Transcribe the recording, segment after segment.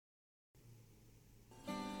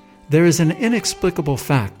There is an inexplicable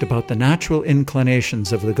fact about the natural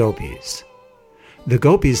inclinations of the gopis. The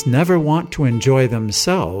gopis never want to enjoy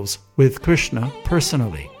themselves with Krishna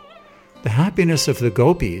personally. The happiness of the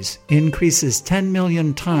gopis increases 10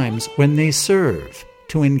 million times when they serve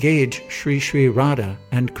to engage Sri Sri Radha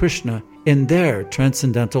and Krishna in their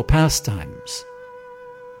transcendental pastimes.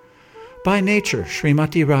 By nature,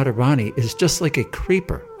 Srimati Radharani is just like a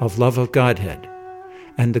creeper of love of Godhead,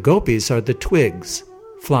 and the gopis are the twigs,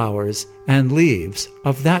 flowers, and leaves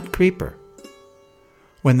of that creeper.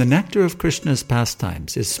 When the nectar of Krishna's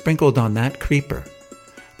pastimes is sprinkled on that creeper,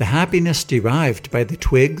 the happiness derived by the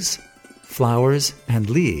twigs, flowers, and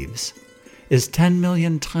leaves is 10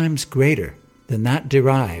 million times greater than that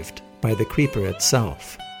derived by the creeper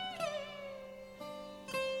itself.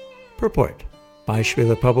 Purport by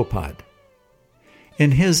Srila Prabhupada.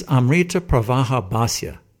 In his Amrita Pravaha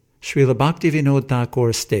Bhasya, Srila Bhaktivinoda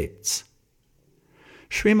Thakur states,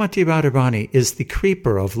 Srimati Radharani is the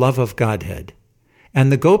creeper of love of Godhead,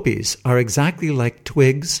 and the gopis are exactly like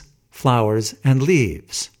twigs, flowers, and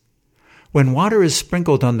leaves. When water is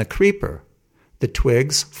sprinkled on the creeper, the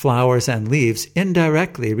twigs, flowers, and leaves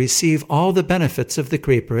indirectly receive all the benefits of the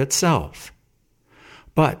creeper itself.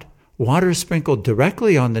 But water sprinkled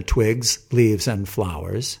directly on the twigs, leaves, and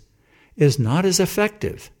flowers is not as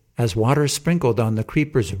effective as water sprinkled on the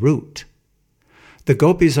creeper's root. The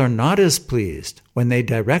gopis are not as pleased when they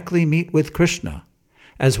directly meet with Krishna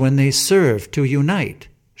as when they serve to unite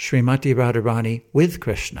Srimati Radharani with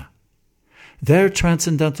Krishna. Their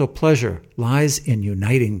transcendental pleasure lies in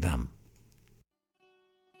uniting them.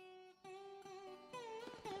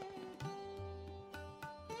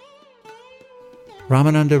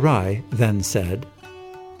 Ramananda Rai then said,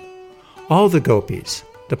 all the gopis,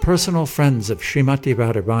 the personal friends of Srimati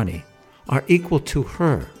Radharani, are equal to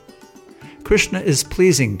her. Krishna is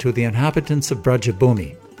pleasing to the inhabitants of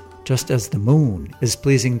Brajabhumi, just as the moon is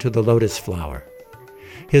pleasing to the lotus flower.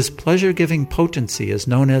 His pleasure-giving potency is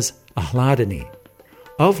known as Ahladani,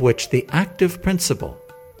 of which the active principle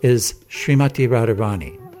is Srimati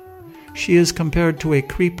Radharani. She is compared to a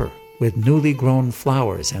creeper with newly grown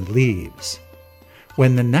flowers and leaves.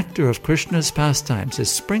 When the nectar of Krishna's pastimes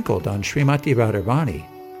is sprinkled on Srimati Radharani,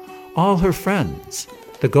 all her friends,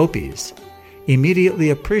 the gopis, immediately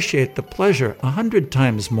appreciate the pleasure 100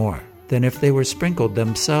 times more than if they were sprinkled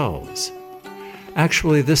themselves.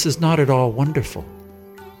 Actually, this is not at all wonderful.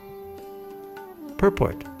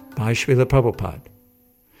 Purport by Srila Prabhupada.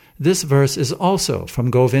 This verse is also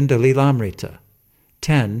from Govinda Lilamrita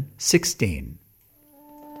 10:16.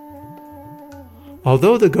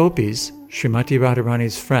 Although the gopis, Srimati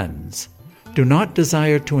Radharani's friends, do not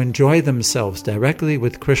desire to enjoy themselves directly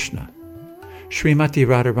with Krishna, Srimati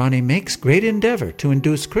Radharani makes great endeavor to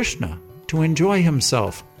induce Krishna to enjoy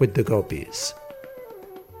himself with the gopis.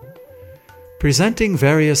 Presenting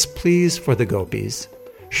various pleas for the gopis,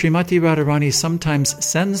 Srimati Radharani sometimes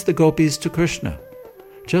sends the gopis to Krishna,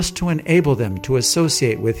 just to enable them to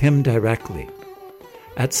associate with him directly.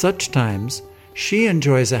 At such times, she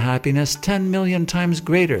enjoys a happiness 10 million times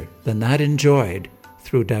greater than that enjoyed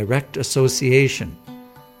through direct association.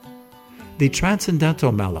 The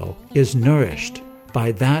transcendental mellow is nourished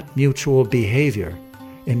by that mutual behavior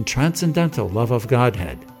in transcendental love of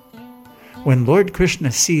Godhead. When Lord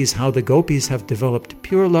Krishna sees how the gopis have developed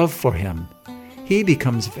pure love for him, he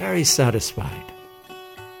becomes very satisfied.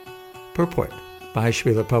 Purport by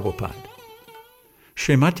Srila Prabhupada.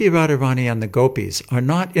 Srimati Radharani and the gopis are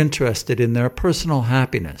not interested in their personal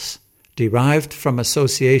happiness derived from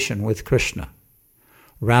association with Krishna.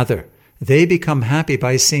 Rather, they become happy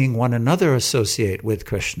by seeing one another associate with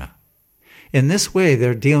Krishna. In this way,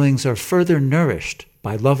 their dealings are further nourished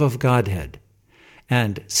by love of Godhead.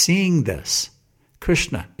 And seeing this,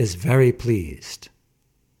 Krishna is very pleased.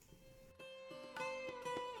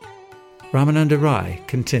 Ramananda Rai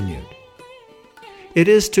continued, it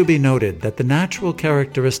is to be noted that the natural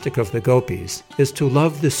characteristic of the gopis is to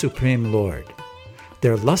love the Supreme Lord.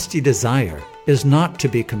 Their lusty desire is not to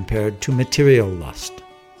be compared to material lust.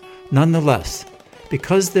 Nonetheless,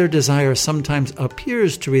 because their desire sometimes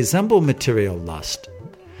appears to resemble material lust,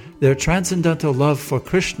 their transcendental love for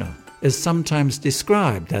Krishna is sometimes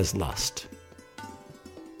described as lust.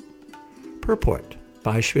 Purport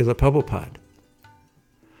by Srila Prabhupada.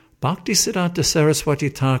 Bhaktisiddhanta Saraswati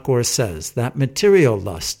Thakur says that material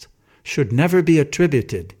lust should never be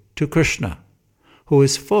attributed to Krishna, who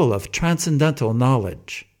is full of transcendental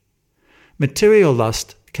knowledge. Material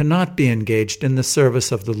lust cannot be engaged in the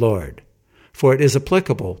service of the Lord, for it is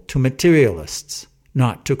applicable to materialists,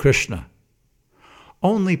 not to Krishna.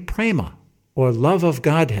 Only prema, or love of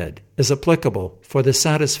Godhead, is applicable for the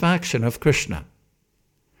satisfaction of Krishna.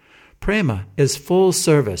 Prema is full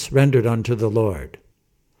service rendered unto the Lord.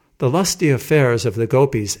 The lusty affairs of the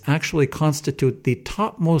gopis actually constitute the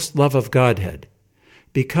topmost love of Godhead,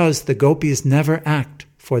 because the gopis never act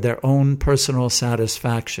for their own personal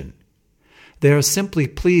satisfaction. They are simply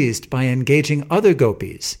pleased by engaging other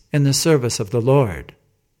gopis in the service of the Lord.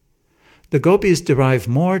 The gopis derive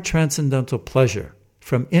more transcendental pleasure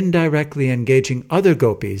from indirectly engaging other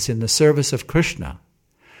gopis in the service of Krishna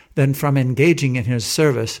than from engaging in his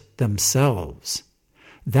service themselves.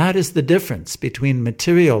 That is the difference between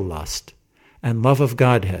material lust and love of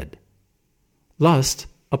Godhead. Lust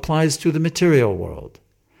applies to the material world,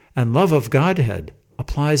 and love of Godhead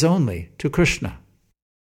applies only to Krishna.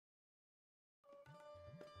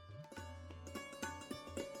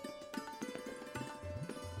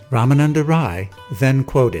 Ramananda Rai then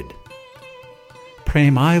quoted,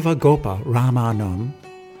 Premaiva Gopa Ramanam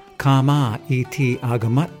Kama iti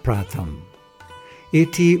agamat pratham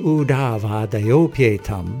iti udava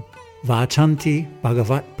dayopyetam vachanti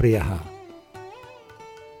bhagavat priyaha.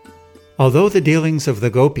 Although the dealings of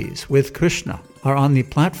the gopis with Krishna are on the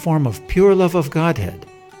platform of pure love of Godhead,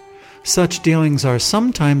 such dealings are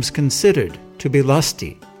sometimes considered to be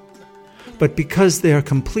lusty. But because they are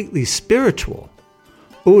completely spiritual,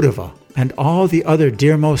 Uddhava and all the other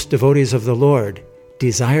dearmost devotees of the Lord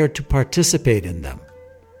desire to participate in them.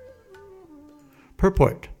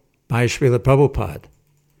 Purport by Srila Prabhupada.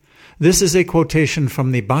 This is a quotation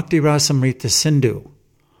from the Bhakti Rasamrita Sindhu,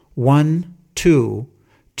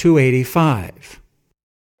 1-2-285.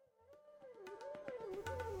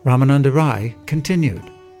 Ramananda Rai continued,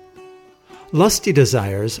 Lusty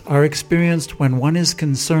desires are experienced when one is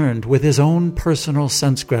concerned with his own personal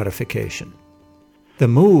sense gratification. The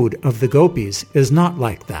mood of the gopis is not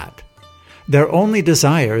like that. Their only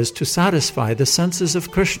desire is to satisfy the senses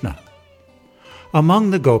of Krishna.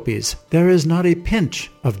 Among the gopis, there is not a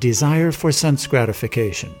pinch of desire for sense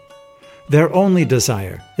gratification. Their only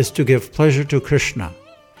desire is to give pleasure to Krishna,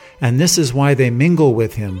 and this is why they mingle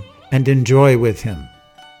with him and enjoy with him.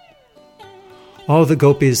 All the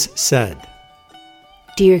gopis said,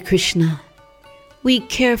 Dear Krishna, we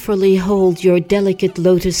carefully hold your delicate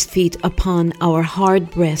lotus feet upon our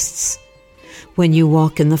hard breasts. When you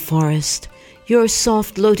walk in the forest, your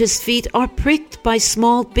soft lotus feet are pricked by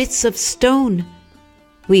small bits of stone.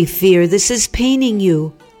 We fear this is paining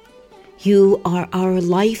you. You are our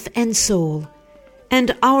life and soul,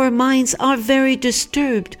 and our minds are very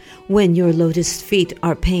disturbed when your lotus feet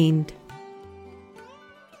are pained.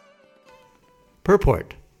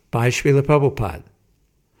 Purport by Srila Prabhupada.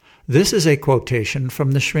 This is a quotation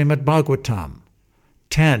from the Srimad Bhagavatam,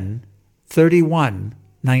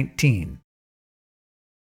 10:31-19.